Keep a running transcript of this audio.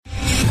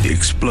The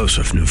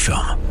explosive new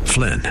film,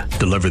 Flynn,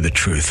 deliver the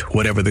truth,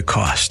 whatever the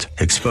cost,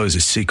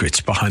 exposes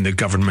secrets behind the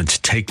government's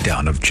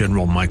takedown of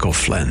General Michael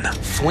Flynn.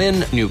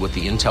 Flynn knew what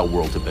the intel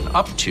world had been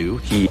up to.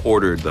 He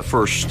ordered the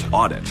first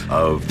audit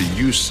of the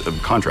use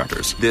of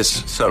contractors.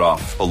 This set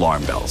off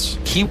alarm bells.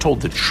 He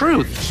told the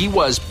truth. He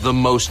was the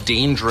most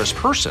dangerous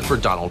person for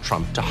Donald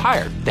Trump to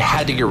hire. They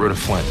had to get rid of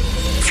Flynn.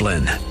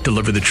 Flynn,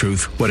 deliver the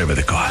truth, whatever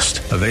the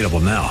cost. Available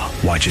now.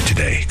 Watch it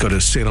today. Go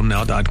to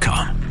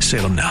salemnow.com.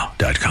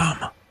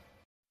 salemnow.com.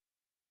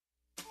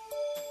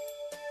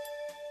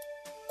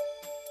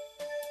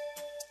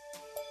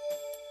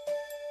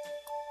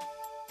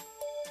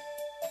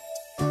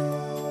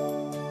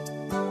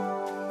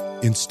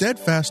 In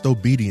steadfast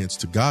obedience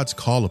to God's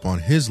call upon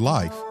his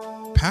life,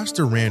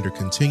 Pastor Rander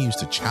continues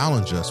to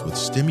challenge us with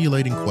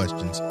stimulating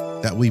questions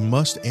that we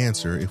must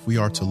answer if we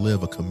are to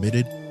live a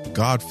committed,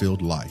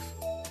 God-filled life.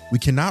 We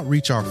cannot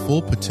reach our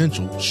full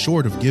potential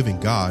short of giving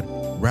God,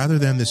 rather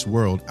than this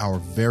world, our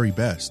very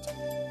best.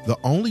 The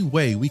only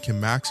way we can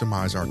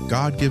maximize our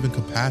God-given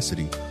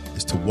capacity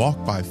is to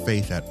walk by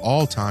faith at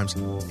all times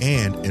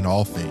and in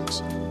all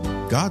things.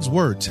 God's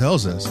word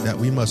tells us that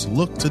we must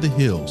look to the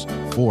hills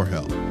for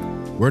help.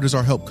 Where does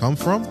our help come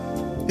from?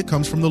 It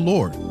comes from the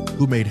Lord,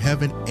 who made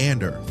heaven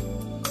and earth.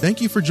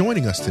 Thank you for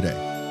joining us today.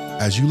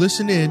 As you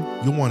listen in,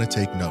 you'll want to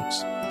take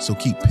notes, so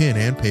keep pen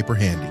and paper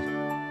handy.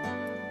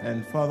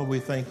 And Father, we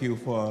thank you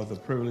for the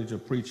privilege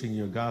of preaching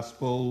your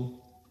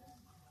gospel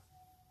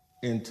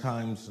in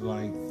times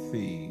like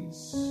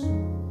these.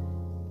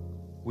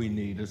 We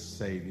need a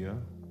Savior.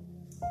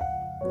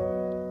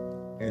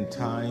 In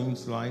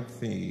times like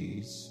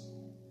these,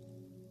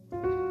 we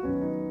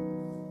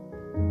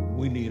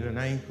need an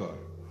anchor.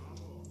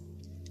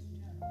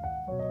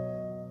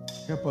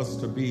 Help us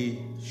to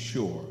be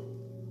sure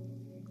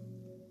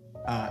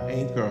our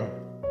anchor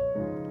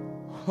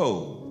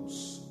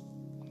holds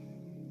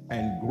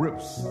and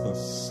grips the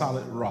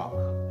solid rock,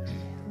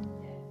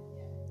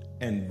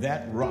 and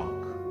that rock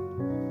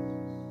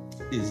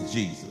is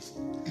Jesus.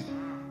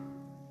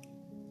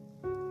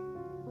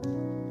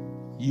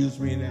 Use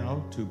me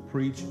now to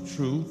preach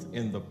truth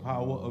in the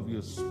power of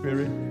your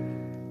Spirit.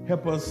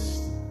 Help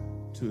us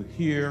to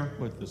hear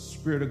what the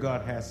Spirit of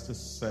God has to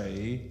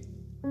say.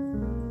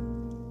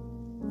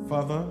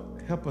 Father,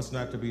 help us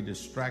not to be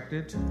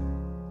distracted,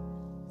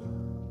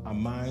 our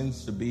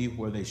minds to be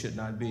where they should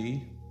not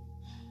be.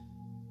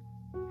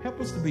 Help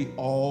us to be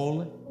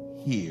all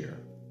here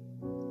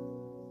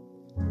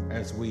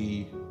as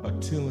we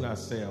attune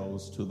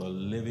ourselves to the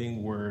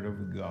living Word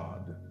of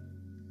God.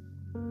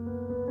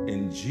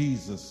 In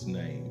Jesus'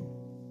 name,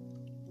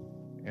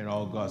 and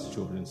all God's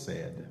children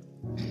said,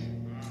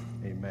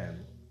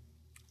 amen.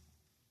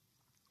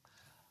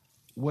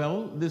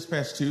 Well, this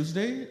past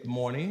Tuesday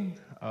morning,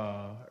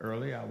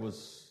 early, I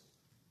was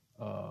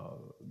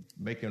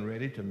making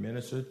ready to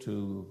minister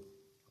to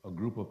a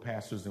group of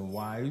pastors and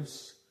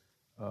wives,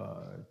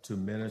 to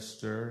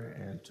minister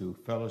and to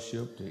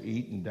fellowship, to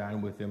eat and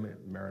dine with them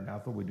at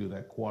Maranatha. We do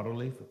that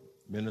quarterly for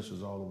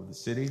ministers all over the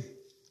city.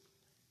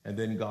 And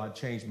then God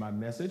changed my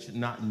message,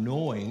 not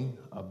knowing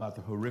about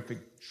the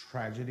horrific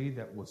tragedy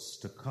that was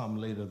to come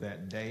later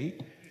that day.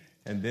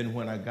 And then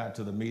when I got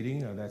to the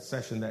meeting or that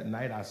session that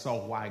night, I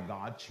saw why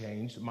God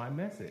changed my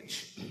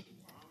message.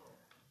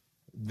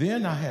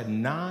 Then I had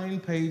 9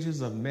 pages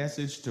of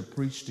message to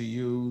preach to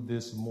you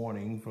this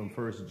morning from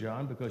 1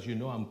 John, because you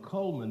know I'm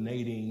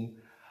culminating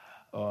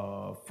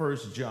 1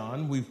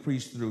 John. We've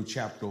preached through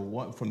chapter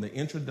 1, from the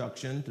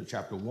introduction to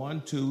chapter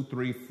 1, 2,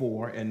 3,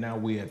 4, and now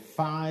we had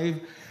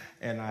 5.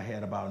 And I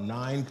had about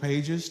 9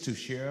 pages to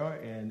share,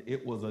 and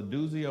it was a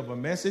doozy of a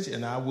message,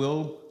 and I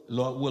will,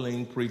 Lord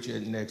willing, preach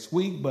it next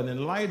week. But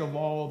in light of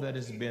all that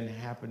has been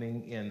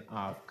happening in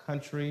our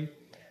country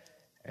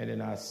and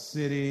in our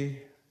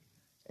city,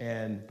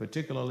 and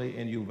particularly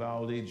in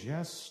Uvalde,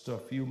 just a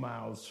few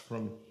miles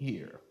from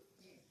here,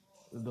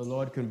 the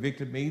Lord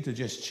convicted me to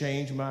just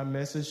change my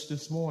message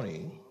this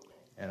morning.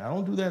 And I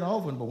don't do that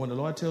often, but when the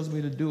Lord tells me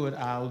to do it,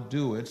 I'll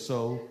do it.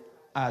 So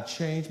I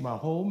changed my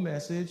whole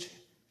message.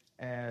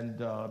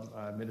 And our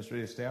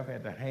administrative staff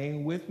had to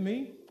hang with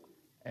me,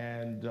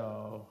 and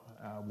I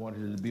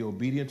wanted to be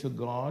obedient to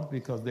God,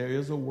 because there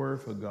is a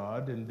word for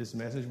God, and this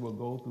message will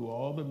go through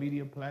all the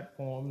media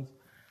platforms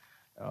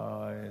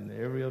and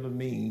every other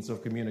means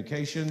of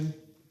communication,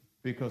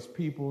 because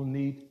people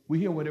we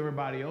hear what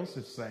everybody else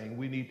is saying.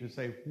 We need to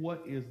say,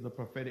 what is the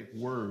prophetic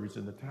words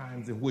in the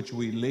times in which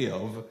we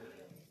live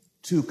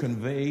to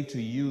convey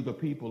to you, the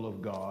people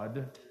of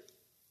God,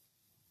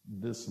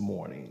 this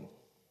morning.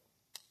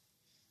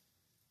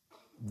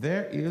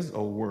 There is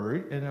a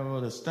word, and I'm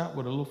going to start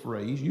with a little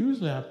phrase.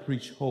 Usually I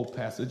preach whole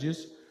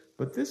passages,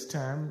 but this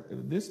time,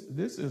 this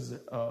is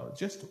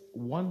just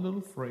one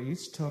little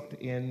phrase tucked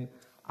in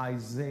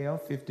Isaiah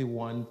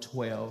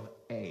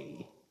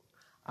 51:12a.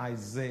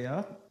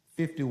 Isaiah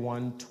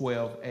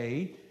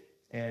 51:12a,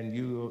 and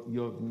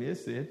you'll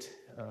miss it.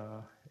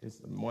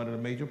 It's one of the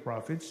major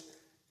prophets,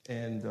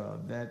 and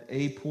that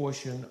A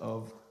portion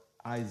of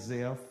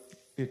Isaiah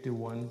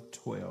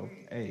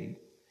 51:12a.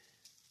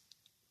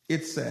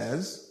 It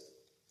says,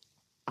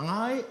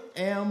 I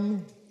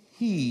am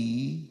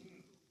he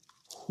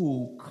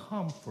who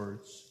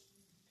comforts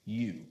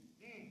you.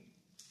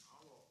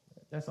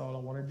 That's all I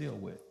want to deal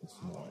with this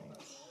morning.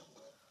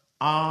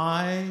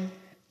 I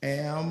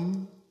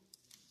am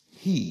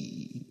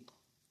he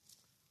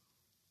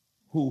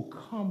who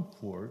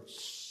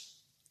comforts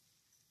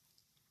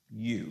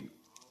you.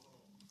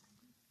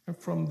 And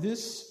from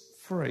this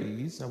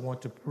phrase, I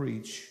want to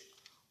preach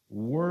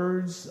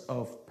words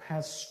of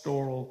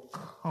pastoral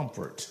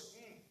comfort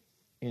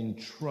in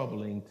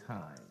troubling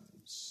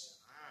times.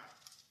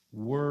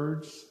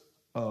 Words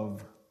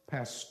of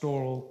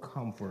pastoral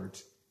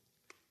comfort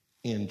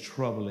in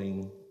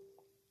troubling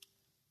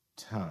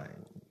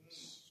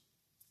times.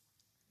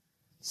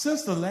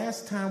 Since the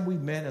last time we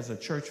met as a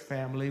church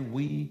family,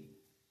 we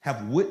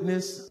have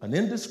witnessed an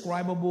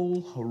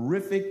indescribable,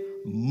 horrific,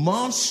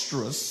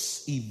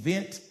 monstrous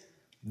event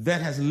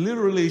that has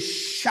literally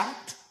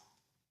shocked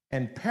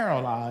and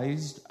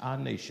paralyzed our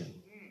nation.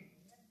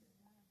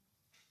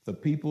 The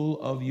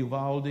people of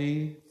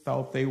Uvalde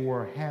thought they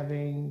were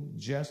having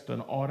just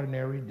an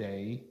ordinary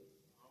day,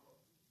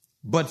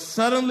 but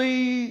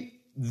suddenly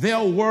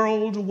their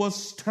world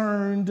was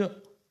turned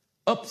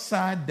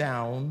upside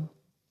down,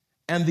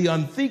 and the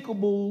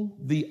unthinkable,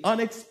 the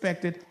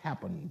unexpected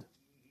happened.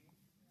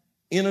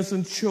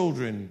 Innocent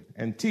children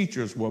and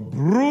teachers were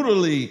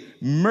brutally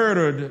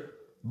murdered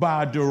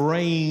by a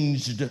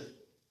deranged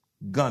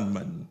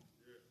gunman.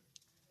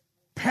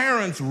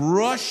 Parents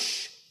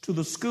rushed to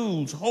the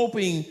schools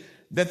hoping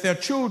that their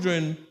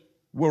children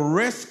were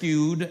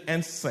rescued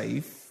and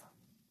safe,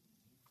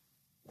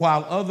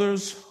 while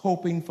others,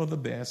 hoping for the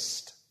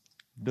best,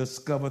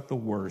 discovered the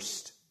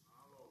worst,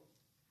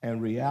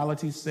 and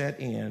reality set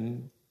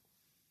in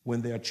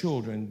when their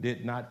children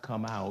did not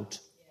come out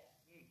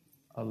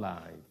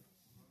alive.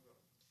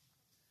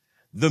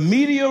 The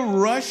media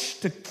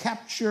rushed to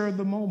capture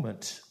the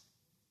moment.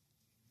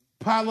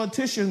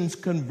 Politicians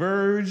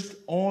converged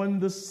on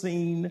the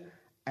scene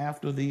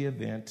after the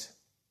event,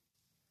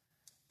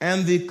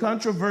 and the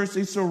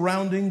controversy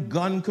surrounding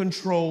gun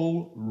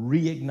control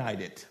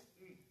reignited.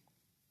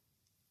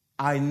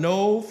 I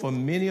know for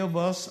many of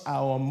us,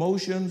 our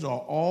emotions are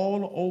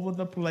all over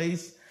the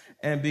place,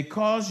 and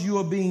because you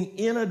are being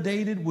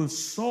inundated with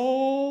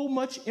so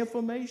much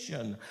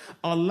information,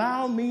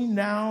 allow me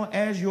now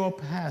as your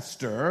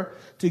pastor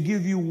to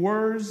give you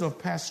words of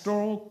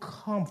pastoral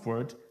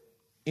comfort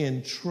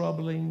in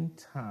troubling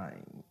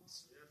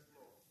times.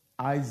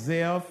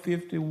 Isaiah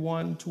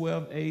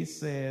 51:12a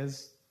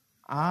says,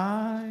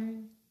 I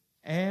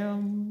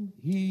am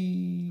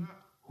he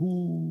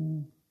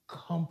who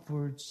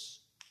comforts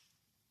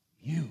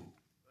you.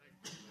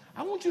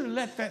 I want you to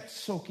let that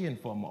soak in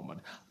for a moment.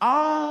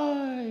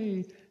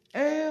 I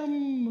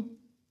am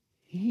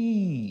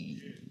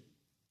he.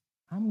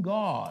 I'm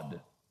God.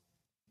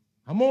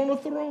 I'm on the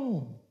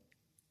throne.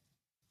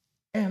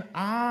 And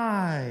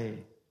I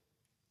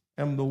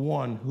am the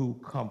one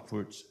who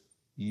comforts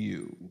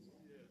you.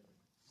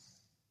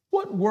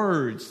 What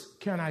words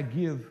can I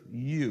give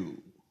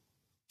you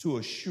to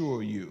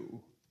assure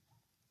you,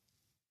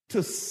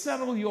 to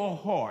settle your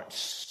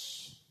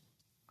hearts,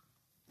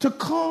 to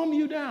calm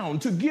you down,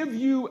 to give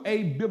you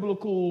a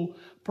biblical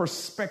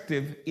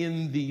perspective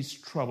in these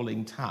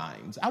troubling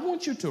times? I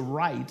want you to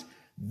write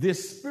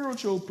this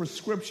spiritual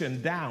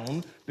prescription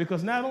down,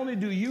 because not only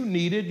do you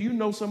need it, you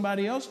know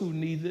somebody else who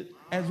needs it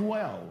as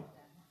well.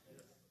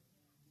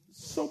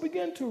 So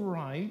begin to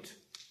write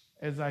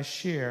as I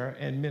share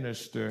and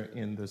minister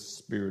in the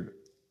Spirit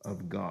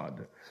of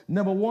God.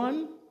 Number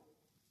one,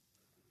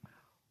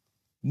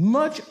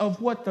 much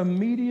of what the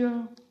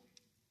media,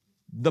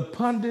 the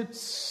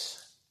pundits,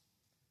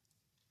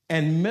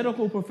 and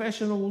medical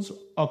professionals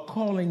are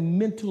calling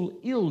mental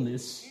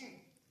illness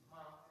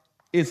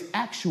is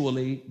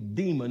actually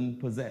demon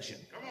possession.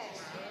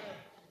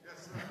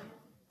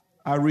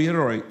 I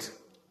reiterate,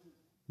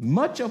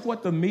 much of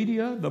what the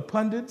media, the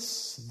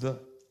pundits,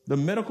 the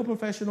medical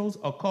professionals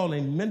are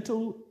calling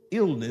mental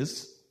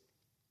illness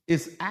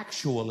is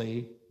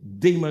actually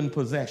demon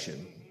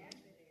possession.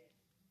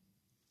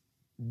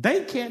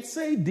 They can't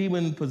say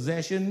demon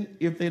possession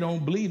if they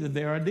don't believe that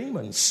there are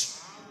demons.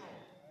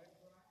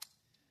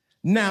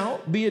 Now,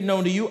 be it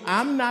known to you,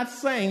 I'm not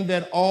saying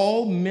that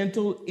all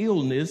mental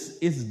illness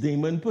is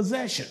demon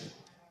possession.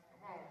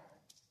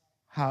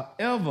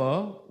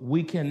 However,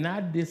 we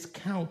cannot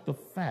discount the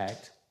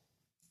fact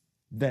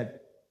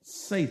that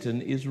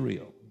Satan is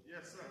real.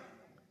 Yes, sir.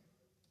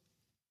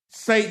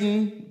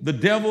 Satan, the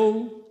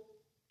devil,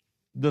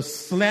 the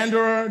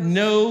slanderer,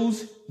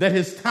 knows that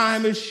his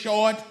time is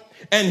short,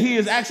 and he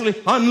is actually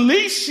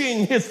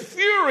unleashing his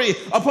fury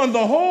upon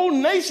the whole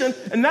nation,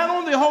 and not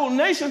only the whole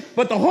nation,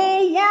 but the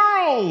whole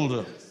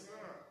world.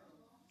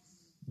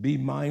 Be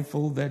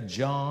mindful that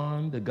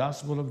John, the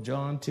Gospel of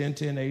John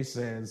 10:10a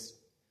says,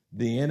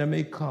 the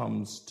enemy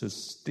comes to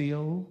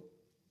steal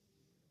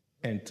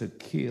and to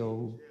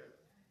kill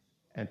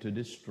and to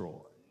destroy.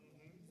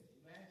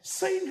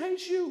 Satan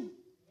hates you.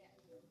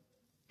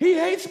 He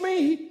hates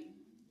me.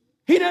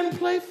 He doesn't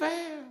play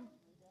fair.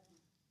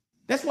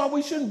 That's why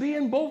we shouldn't be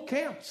in both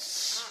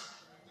camps.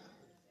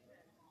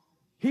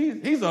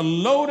 He's a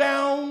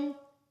low-down,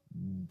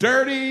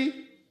 dirty,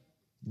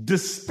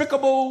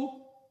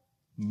 despicable,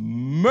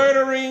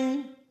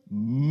 murdering,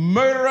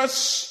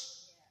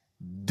 murderous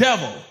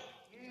devil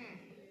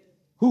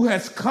who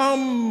has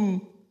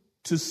come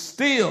to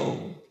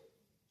steal,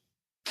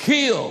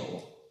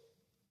 kill,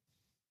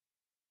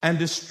 and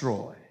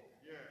destroy.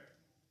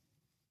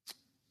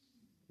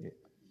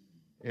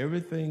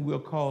 Everything we're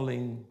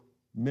calling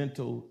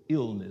mental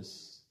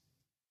illness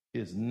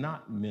is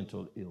not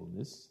mental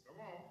illness.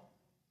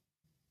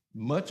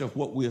 Much of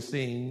what we're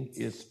seeing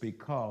is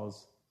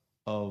because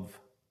of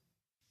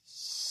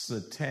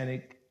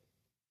satanic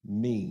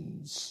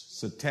means,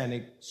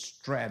 satanic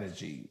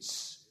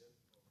strategies.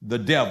 The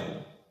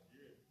devil,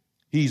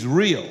 he's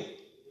real.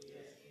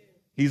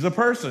 He's a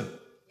person.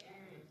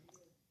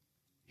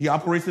 He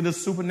operates in the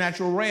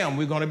supernatural realm.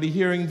 We're going to be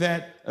hearing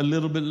that a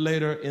little bit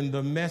later in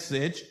the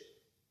message.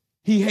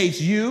 He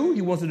hates you.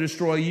 He wants to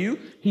destroy you.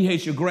 He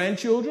hates your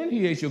grandchildren.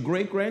 He hates your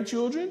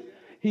great-grandchildren.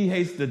 He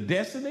hates the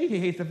destiny. He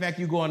hates the fact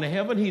you go into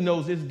heaven. He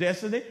knows his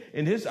destiny,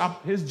 and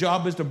his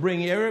job is to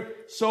bring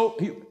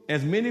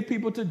as many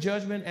people to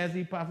judgment as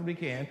he possibly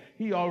can.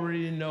 He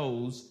already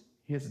knows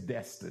his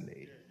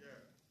destiny.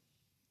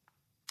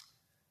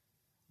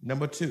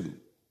 Number 2,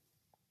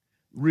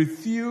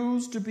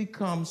 refuse to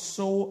become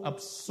so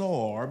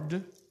absorbed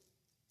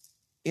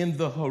in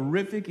the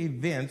horrific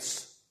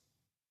events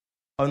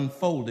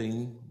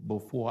unfolding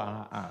before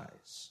our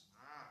eyes.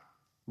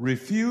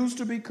 Refuse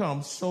to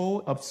become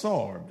so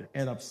absorbed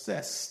and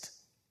obsessed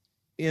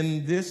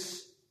in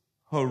this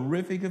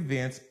horrific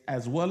events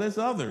as well as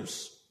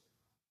others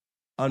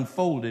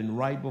unfolding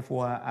right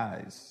before our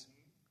eyes.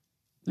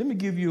 Let me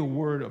give you a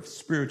word of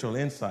spiritual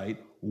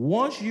insight.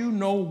 Once you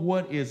know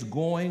what is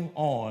going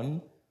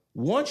on,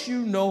 once you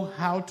know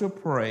how to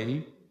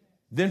pray,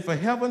 then for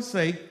heaven's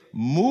sake,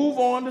 move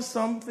on to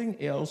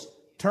something else.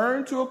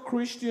 Turn to a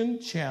Christian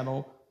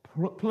channel,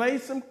 play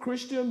some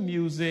Christian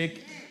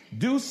music,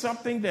 do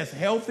something that's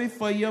healthy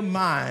for your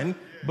mind,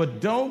 but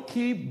don't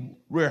keep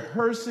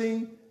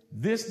rehearsing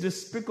this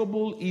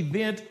despicable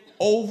event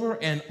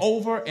over and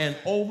over and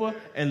over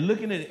and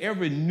looking at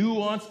every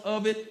nuance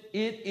of it.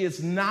 It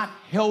is not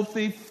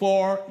healthy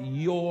for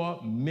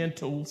your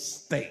mental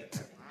state.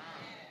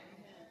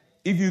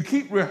 If you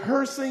keep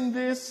rehearsing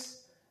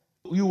this,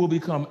 you will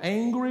become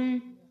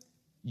angry,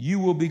 you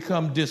will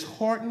become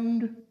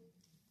disheartened,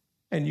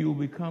 and you will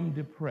become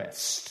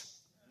depressed.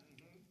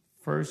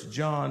 1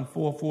 John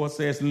 4:4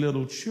 says,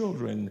 little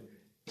children,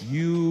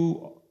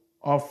 you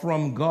are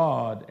from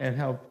God and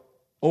have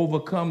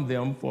overcome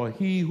them, for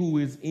he who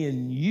is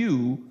in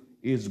you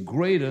is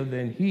greater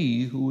than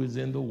he who is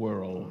in the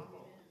world.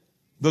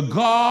 The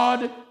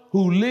God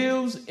who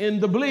lives in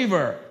the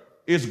believer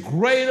is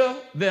greater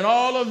than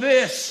all of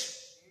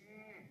this.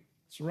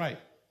 That's right.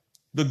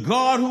 The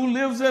God who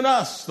lives in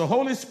us, the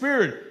Holy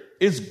Spirit,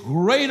 is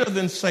greater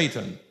than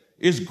Satan,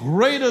 is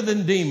greater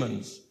than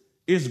demons,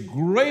 is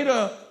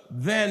greater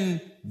than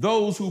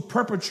those who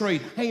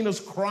perpetrate heinous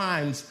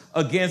crimes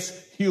against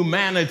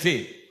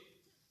humanity.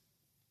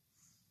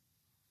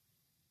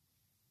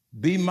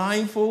 Be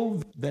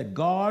mindful that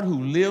God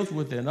who lives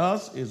within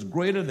us is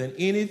greater than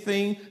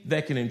anything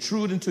that can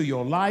intrude into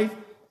your life,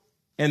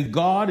 and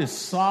God is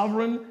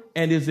sovereign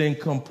and is in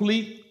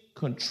complete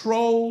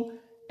control,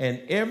 and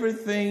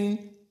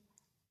everything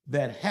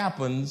that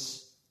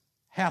happens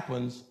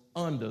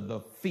under the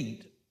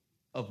feet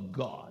of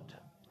God.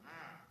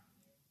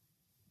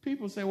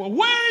 People say, well,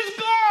 where is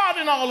God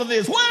in all of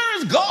this? Where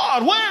is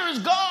God? Where is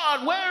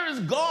God? Where is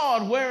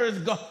God? Where is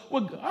God?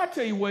 Well, I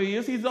tell you where he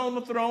is. He's on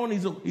the throne.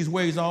 He's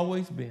where he's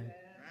always been.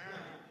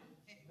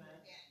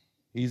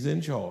 He's in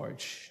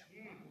charge.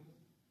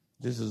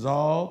 This is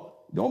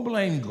all. Don't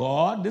blame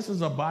God. This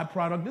is a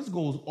byproduct. This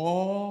goes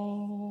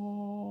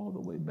all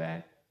the way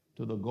back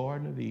to the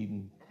Garden of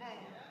Eden.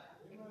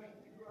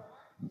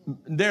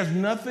 There's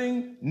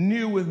nothing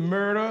new with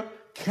murder.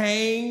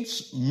 Cain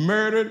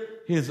murdered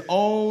his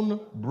own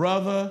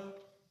brother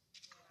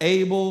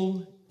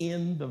Abel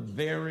in the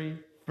very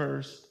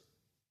first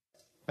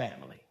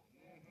family.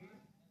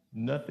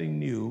 Nothing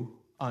new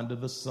under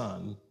the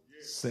sun,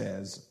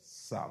 says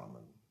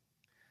Solomon.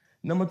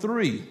 Number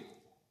 3,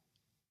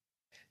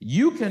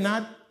 you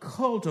cannot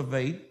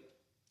cultivate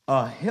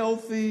a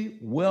healthy,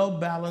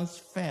 well-balanced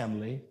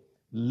family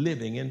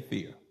living in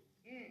fear.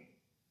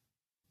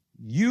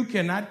 You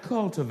cannot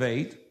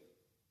cultivate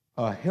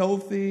a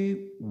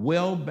healthy,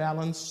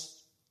 well-balanced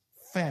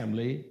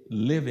family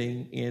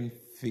living in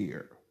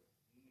fear.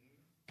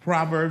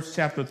 Proverbs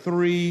chapter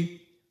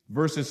 3,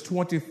 verses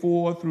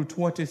 24 through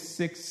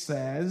 26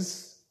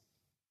 says,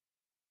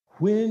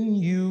 when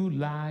you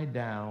lie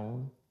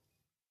down,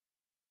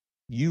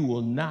 you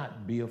will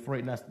not be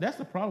afraid. Now, that's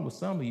the problem with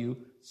some of you.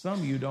 Some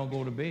of you don't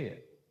go to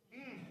bed.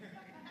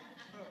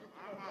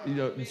 You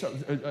know,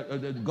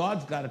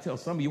 God's got to tell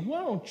some of you,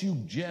 why don't you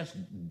just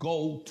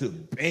go to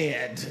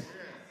bed?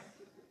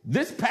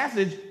 This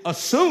passage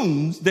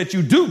assumes that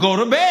you do go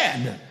to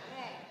bed.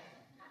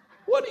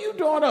 What are you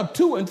doing up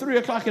 2 and 3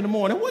 o'clock in the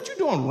morning? What you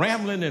doing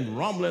rambling and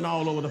rumbling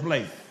all over the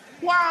place?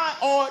 Why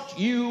aren't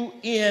you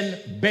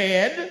in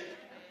bed?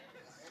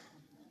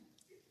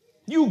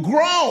 You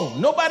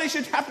grown. Nobody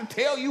should have to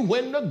tell you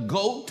when to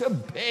go to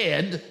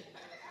bed.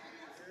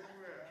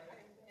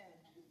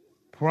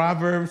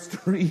 Proverbs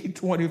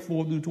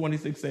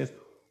 3:24-26 says,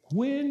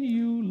 when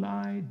you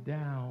lie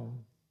down,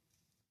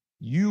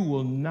 you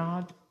will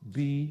not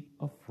be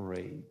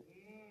afraid.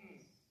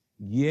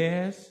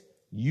 Yes,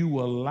 you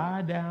will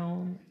lie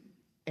down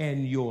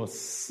and your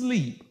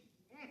sleep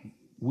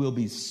will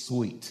be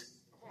sweet.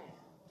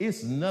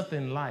 It's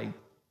nothing like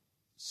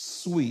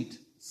sweet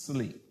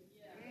sleep.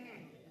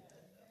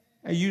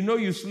 And you know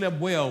you slept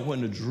well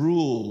when the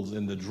drools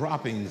and the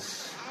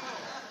droppings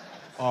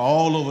are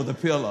all over the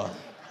pillow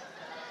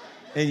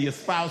and your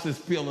spouse's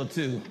pillow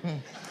too.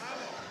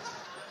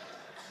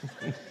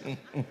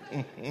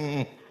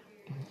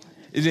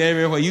 It's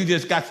everywhere. You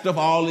just got stuff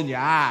all in your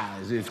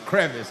eyes. It's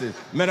crevices.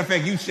 Matter of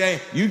fact, you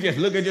just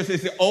look at yourself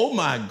and say, oh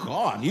my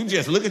God. You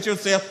just look at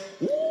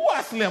yourself. Ooh,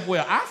 I slept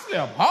well. I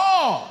slept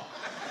hard.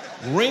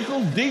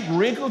 Wrinkles, deep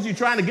wrinkles. You're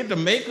trying to get the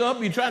makeup.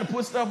 You're trying to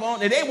put stuff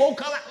on and they won't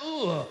come out.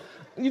 Ugh.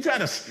 You try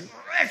to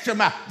stretch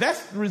them out.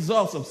 That's the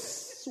results of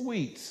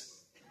sweet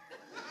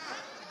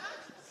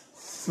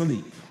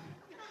sleep.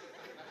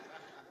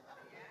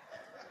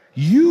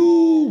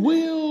 You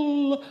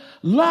will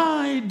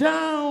lie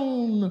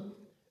down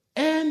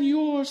and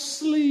your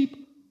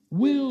sleep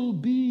will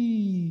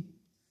be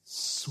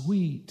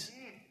sweet.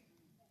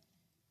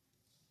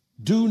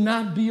 Do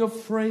not be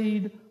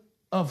afraid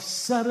of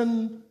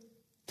sudden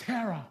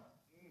terror.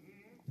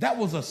 That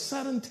was a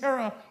sudden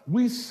terror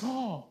we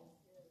saw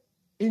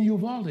in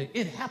Uvalde.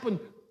 It happened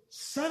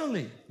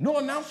suddenly, no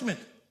announcement,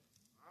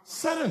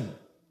 sudden.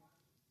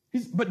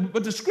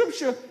 But the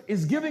scripture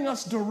is giving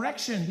us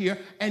direction here,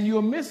 and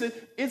you'll miss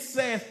it. It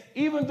says,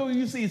 even though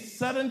you see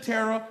sudden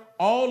terror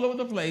all over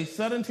the place,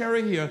 sudden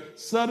terror here,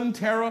 sudden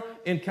terror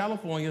in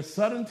California,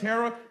 sudden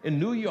terror in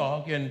New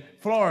York and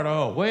Florida,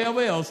 or wherever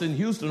else, in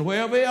Houston,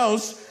 wherever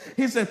else,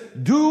 he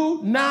said,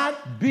 do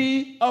not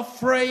be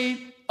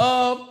afraid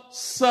of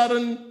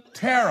sudden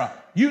terror.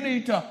 You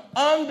need to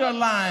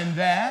underline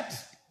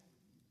that.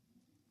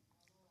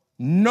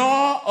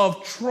 Nor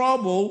of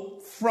trouble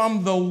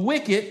from the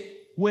wicked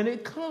when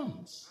it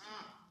comes.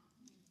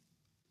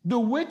 The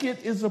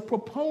wicked is a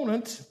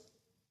proponent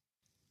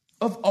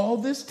of all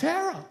this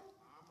terror.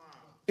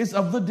 It's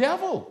of the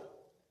devil.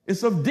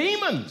 It's of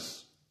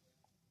demons.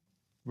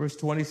 Verse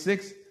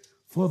 26,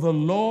 for the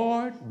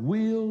Lord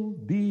will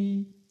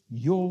be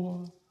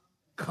your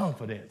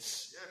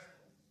confidence.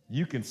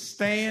 You can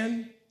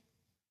stand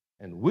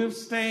and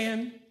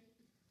withstand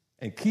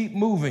and keep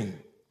moving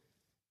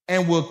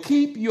and will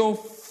keep your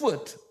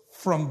foot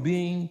from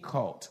being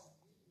caught.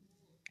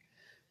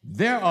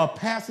 There are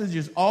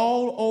passages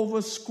all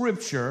over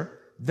Scripture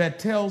that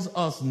tells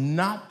us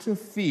not to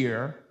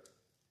fear,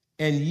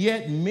 and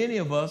yet many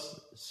of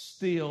us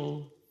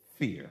still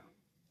fear.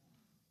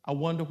 I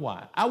wonder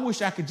why. I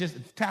wish I could just,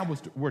 if time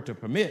were to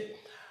permit,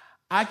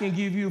 I can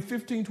give you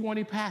 15,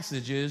 20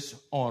 passages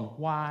on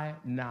why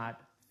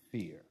not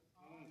fear.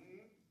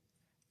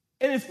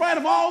 And in spite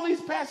of all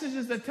these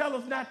passages that tell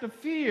us not to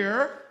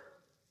fear,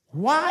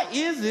 why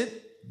is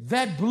it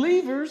that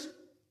believers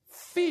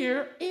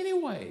fear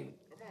anyway?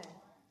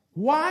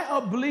 Why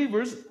are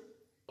believers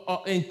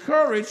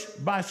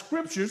encouraged by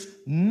scriptures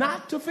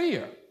not to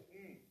fear?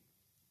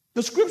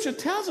 The scripture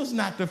tells us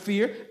not to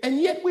fear, and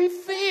yet we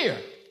fear.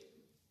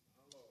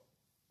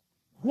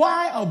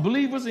 Why are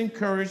believers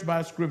encouraged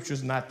by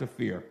scriptures not to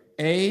fear?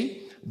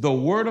 A, the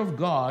word of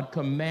God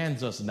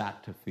commands us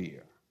not to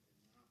fear.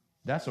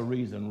 That's a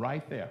reason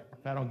right there.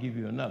 If I don't give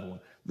you another one.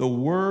 The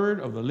word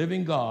of the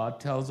living God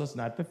tells us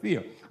not to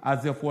fear.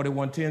 Isaiah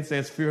 41:10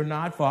 says, fear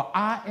not, for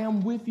I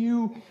am with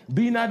you.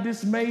 Be not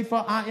dismayed,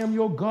 for I am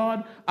your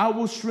God. I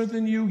will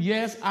strengthen you.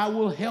 Yes, I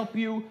will help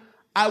you.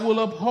 I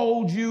will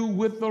uphold you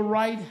with the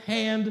right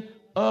hand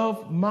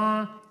of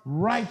my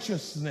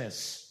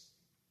righteousness.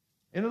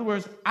 In other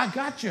words, I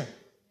got you.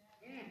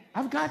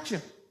 I've got you.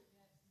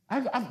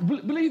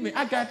 Believe me,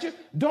 I got you.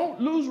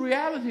 Don't lose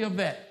reality of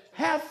that.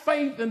 Have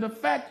faith in the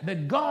fact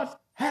that God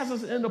has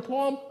us in the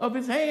palm of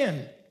his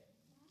hand.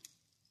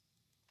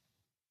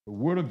 The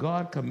word of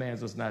God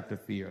commands us not to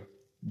fear.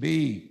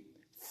 B,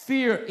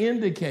 fear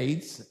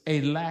indicates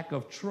a lack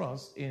of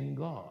trust in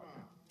God.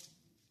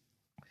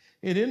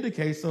 It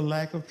indicates a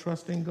lack of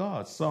trust in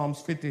God.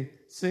 Psalms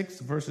 56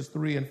 verses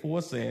 3 and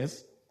 4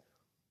 says,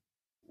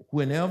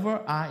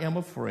 whenever I am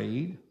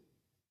afraid,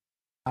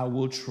 I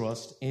will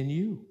trust in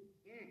you.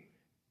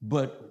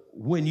 But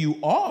when you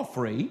are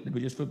afraid, let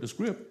me just flip the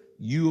script,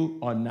 you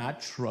are not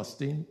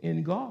trusting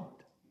in God.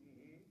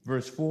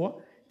 Verse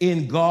 4,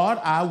 in God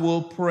I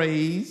will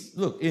praise,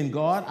 in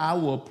God I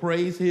will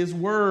praise his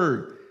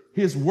word.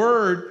 His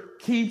word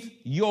keeps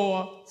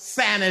your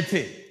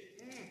sanity.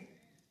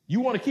 You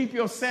want to keep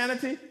your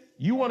sanity?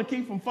 You want to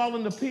keep from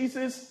falling to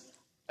pieces?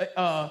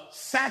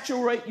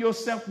 Saturate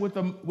yourself with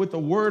the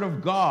word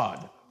of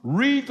God.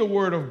 Read the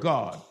word of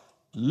God.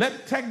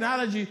 Let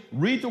technology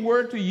read the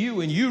word to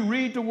you, and you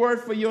read the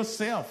word for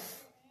yourself.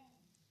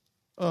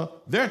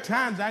 There are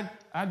times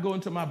I go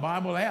into my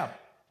Bible app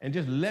and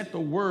just let the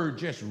word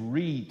just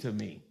read to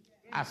me.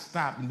 I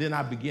stop and then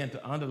I begin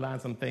to underline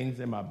some things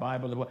in my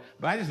Bible.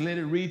 But I just let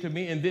it read to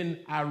me and then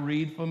I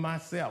read for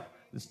myself.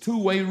 It's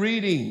two-way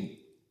reading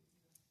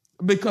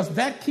because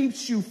that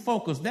keeps you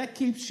focused. That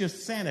keeps your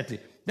sanity.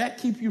 That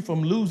keeps you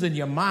from losing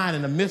your mind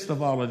in the midst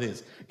of all of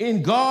this.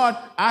 In God,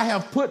 I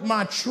have put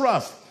my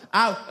trust.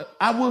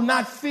 I will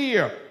not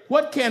fear.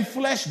 What can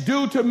flesh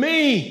do to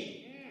me?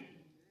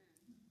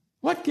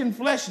 What can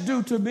flesh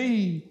do to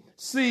me?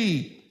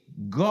 See,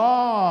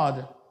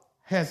 God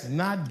has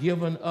not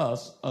given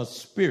us a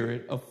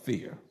spirit of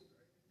fear.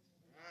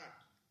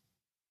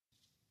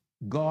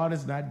 God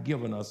has not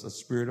given us a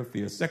spirit of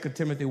fear. 2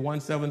 Timothy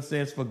 1:7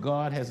 says, for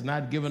God has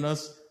not given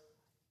us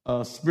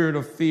a spirit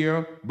of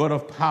fear, but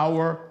of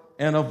power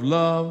and of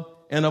love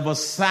and of a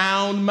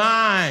sound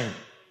mind.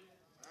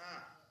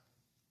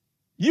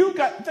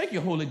 Thank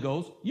you, Holy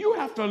Ghost. You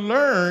have to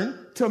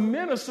learn to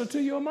minister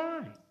to your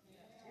mind.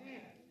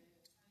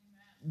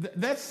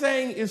 That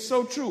saying is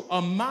so true. A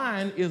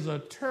mind is a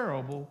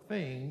terrible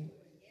thing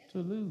to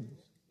lose.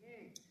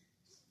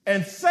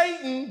 And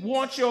Satan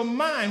wants your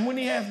mind. When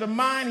he has the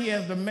mind, he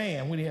has the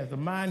man. When he has the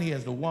mind, he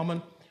has the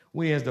woman.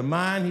 When he has the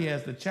mind, he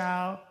has the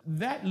child.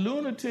 That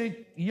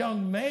lunatic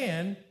young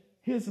man,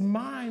 his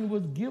mind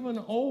was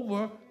given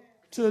over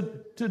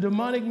to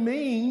demonic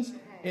means.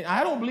 And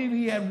I don't believe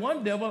he had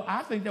one devil.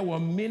 I think there were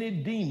many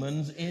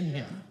demons in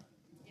him.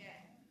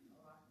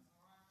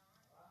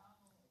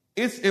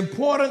 It's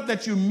important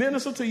that you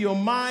minister to your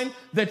mind,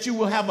 that you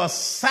will have a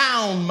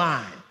sound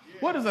mind.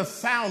 What is a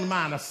sound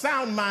mind? A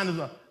sound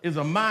mind is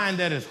a mind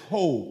that is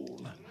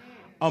whole,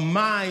 a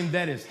mind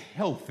that is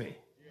healthy,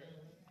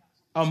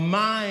 a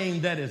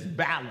mind that is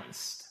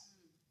balanced.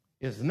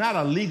 It's not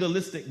a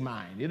legalistic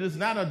mind. It is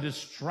not a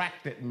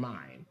distracted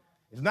mind.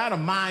 It's not a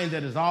mind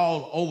that is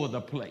all over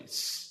the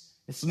place.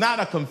 It's not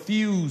a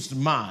confused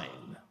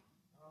mind.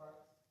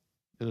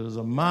 It is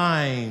a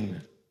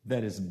mind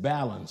that is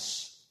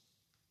balanced.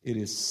 It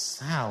is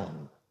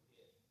sound.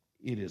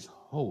 It is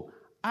whole.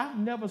 I've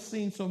never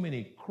seen so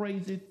many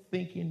crazy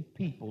thinking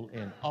people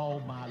in all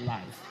my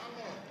life.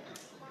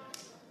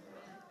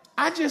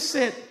 I just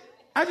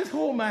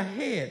hold my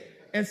head.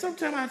 And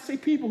sometimes I see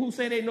people who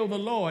say they know the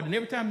Lord, and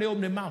every time they open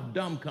their mouth,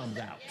 dumb comes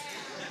out.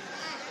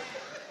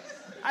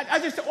 I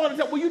just want to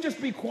tell, will you just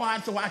be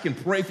quiet so I can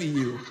pray for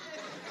you?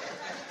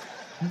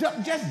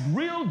 Just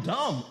real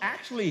dumb,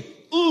 actually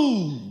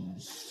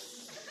ooze.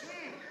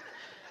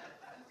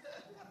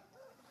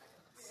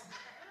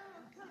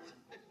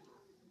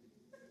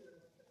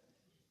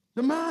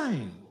 The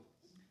mind.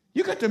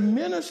 You got to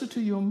minister to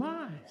your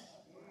mind.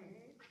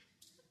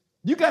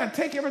 You got to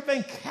take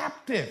everything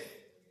captive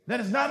that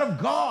is not of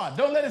God.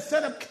 Don't let it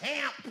set up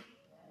camp.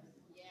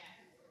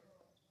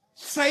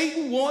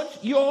 Satan wants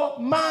your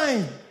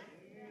mind.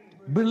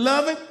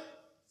 Beloved,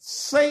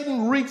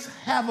 Satan wreaks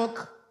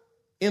havoc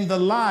in the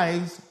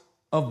lives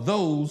of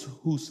those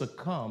who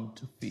succumb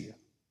to fear.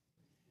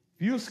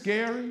 If you're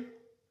scary,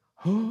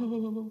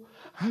 oh,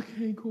 I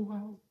can't go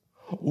out.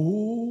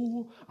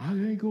 Oh, I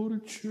can't go to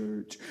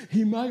church.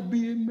 He might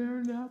be in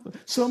Maranatha.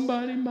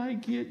 Somebody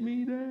might get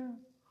me there.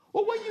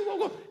 Well, where you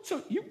gonna go?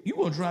 So you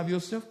gonna drive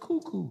yourself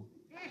cuckoo.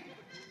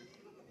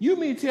 You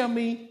mean tell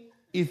me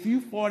if you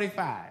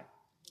 45,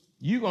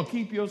 you gonna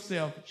keep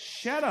yourself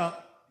shut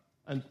up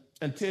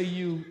until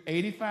you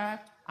 85?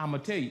 I'm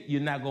gonna tell you,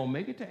 you're not gonna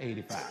make it to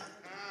 85.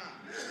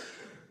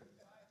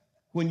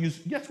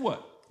 Guess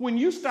what? When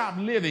you stop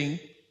living,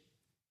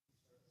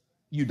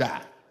 you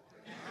die.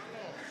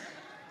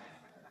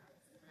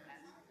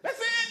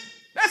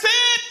 That's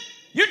it.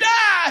 You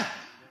die.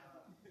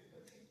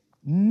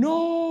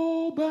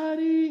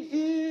 Nobody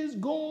is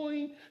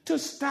going to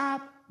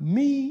stop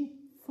me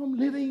from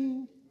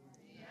living.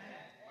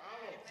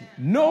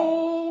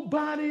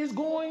 Nobody is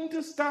going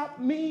to stop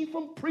me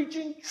from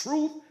preaching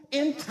truth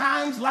in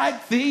times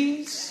like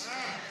these.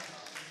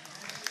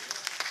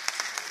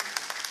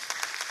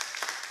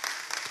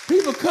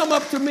 People come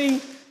up to me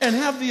and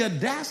have the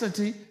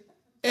audacity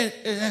and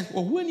ask,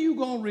 well, when are you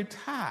going to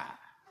retire?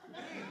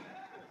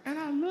 And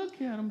I look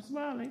at them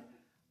smiling.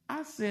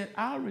 I said,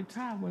 I'll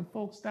retire when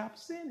folks stop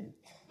sinning.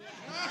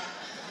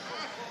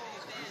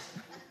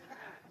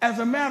 As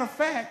a matter of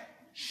fact,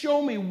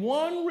 show me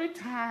one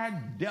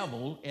retired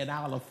devil and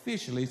I'll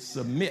officially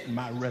submit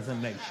my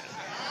resignation.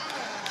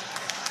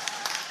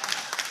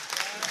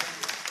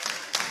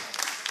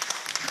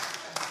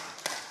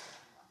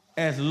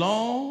 As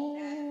long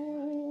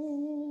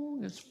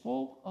as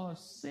folk are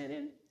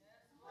sinning,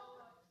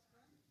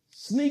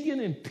 sneaking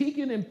and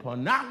peeking in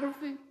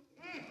pornography,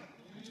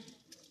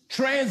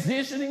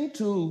 transitioning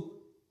to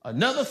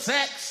another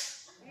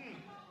sex,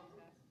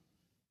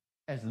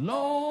 as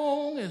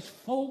long as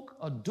folk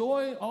are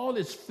doing all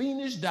this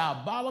fiendish,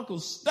 diabolical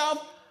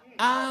stuff,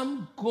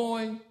 I'm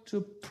going to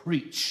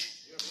preach.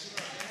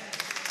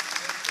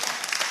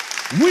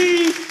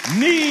 We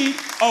need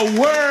a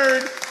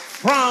word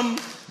from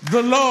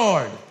the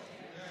Lord.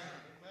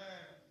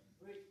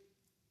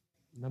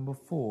 Number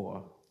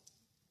 4,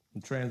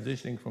 I'm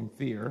transitioning from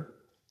fear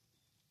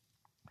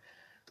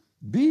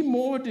Be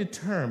more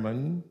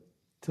determined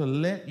to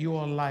let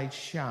your light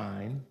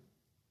shine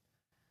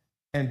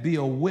and be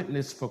a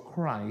witness for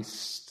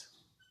Christ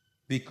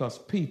because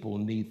people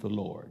need the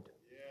Lord.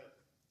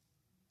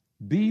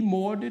 Be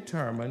more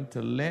determined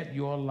to let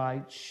your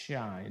light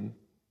shine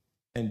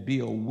and be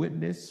a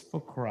witness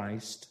for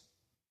Christ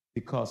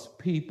because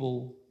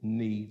people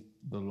need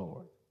the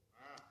Lord.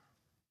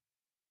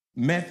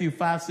 Matthew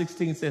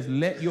 5:16 says,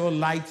 let your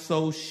light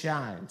so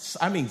shine.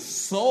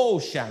 So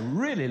shine.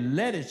 Really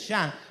let it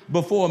shine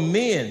before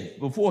men,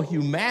 before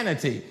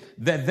humanity,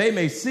 that they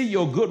may see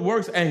your good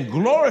works and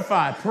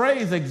glorify,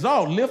 praise,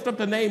 exalt, lift up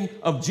the name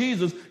of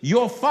Jesus,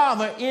 your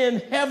Father in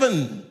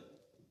heaven.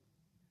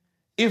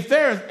 If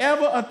there is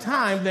ever a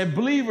time that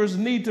believers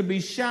need to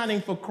be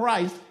shining for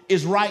Christ,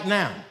 it's right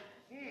now.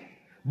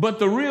 But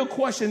the real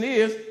question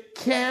is,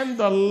 can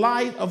the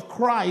light of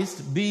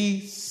Christ be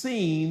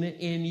seen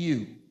in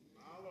you?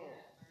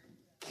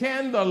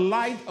 Can the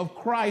light of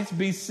Christ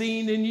be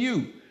seen in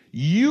you?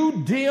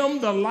 You dim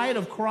the light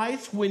of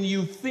Christ when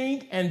you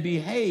think and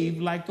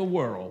behave like the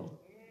world.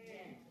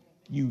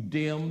 You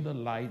dim the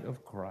light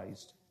of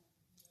Christ.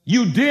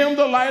 You dim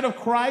the light of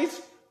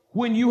Christ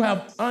when you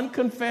have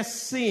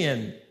unconfessed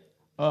sin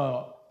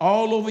all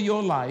over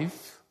your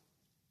life.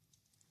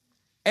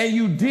 And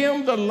you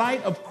dim the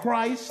light of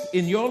Christ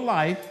in your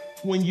life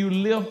when you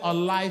live a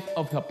life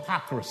of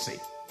hypocrisy.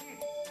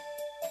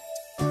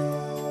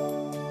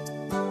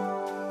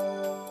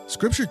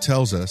 Scripture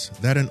tells us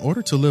that in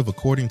order to live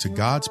according to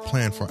God's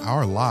plan for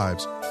our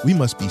lives, we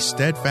must be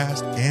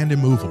steadfast and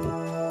immovable,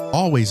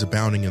 always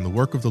abounding in the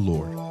work of the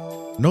Lord.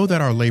 Know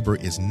that our labor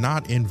is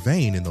not in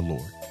vain in the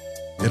Lord.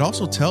 It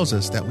also tells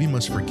us that we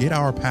must forget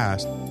our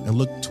past and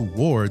look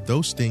toward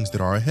those things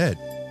that are ahead.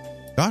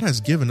 God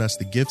has given us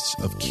the gifts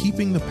of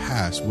keeping the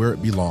past where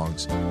it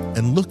belongs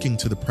and looking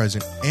to the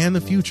present and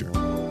the future,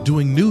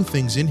 doing new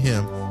things in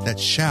Him that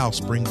shall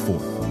spring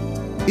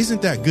forth.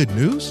 Isn't that good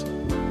news?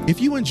 If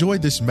you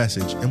enjoyed this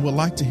message and would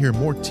like to hear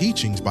more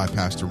teachings by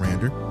Pastor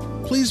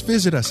Rander, please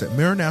visit us at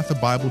Maranatha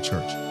Bible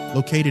Church,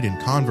 located in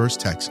Converse,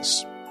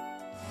 Texas.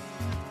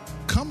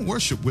 Come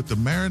worship with the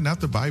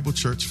Maranatha Bible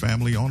Church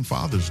family on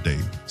Father's Day,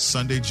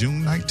 Sunday,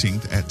 June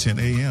 19th at 10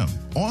 a.m.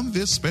 On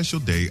this special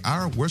day,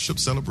 our worship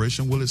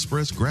celebration will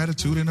express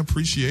gratitude and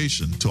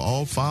appreciation to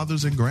all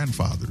fathers and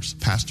grandfathers.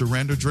 Pastor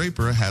Rander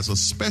Draper has a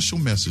special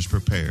message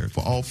prepared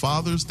for all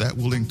fathers that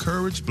will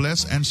encourage,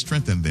 bless, and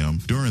strengthen them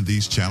during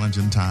these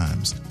challenging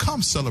times.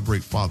 Come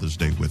celebrate Father's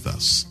Day with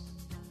us.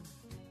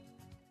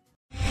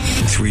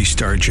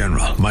 3-star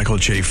General Michael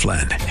J.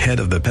 Flynn, head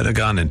of the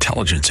Pentagon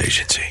Intelligence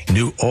Agency,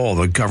 knew all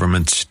the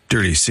government's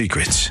dirty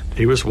secrets.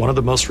 He was one of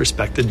the most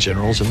respected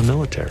generals in the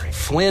military.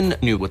 Flynn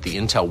knew what the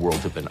intel world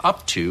had been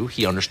up to.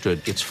 He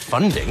understood its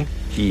funding.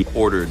 He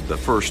ordered the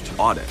first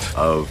audit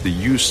of the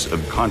use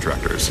of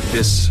contractors.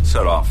 This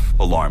set off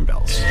alarm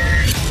bells.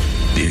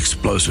 The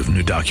explosive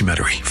new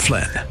documentary,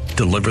 Flynn,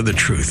 Deliver the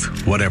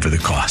Truth, Whatever the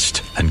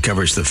Cost,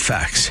 uncovers the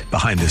facts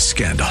behind this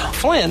scandal.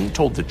 Flynn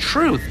told the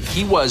truth.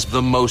 He was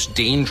the most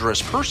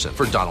dangerous person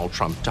for Donald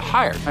Trump to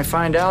hire. I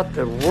find out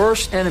the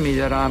worst enemy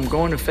that I'm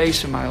going to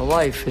face in my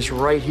life is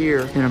right here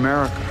in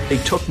America. They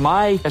took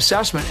my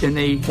assessment and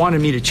they wanted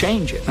me to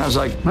change it. And I was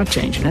like, I'm not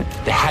changing it.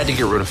 They had to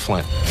get rid of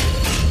Flynn.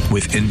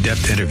 With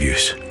in-depth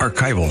interviews,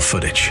 archival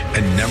footage,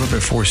 and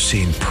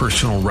never-before-seen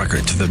personal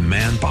records of the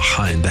man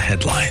behind the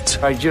headlines.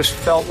 I just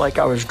felt like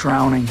I was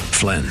drowning.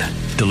 Flynn,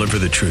 Deliver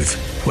the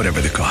Truth, Whatever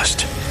the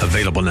Cost.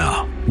 Available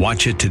now.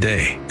 Watch it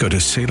today. Go to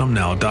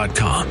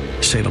salemnow.com.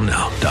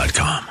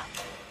 salemnow.com.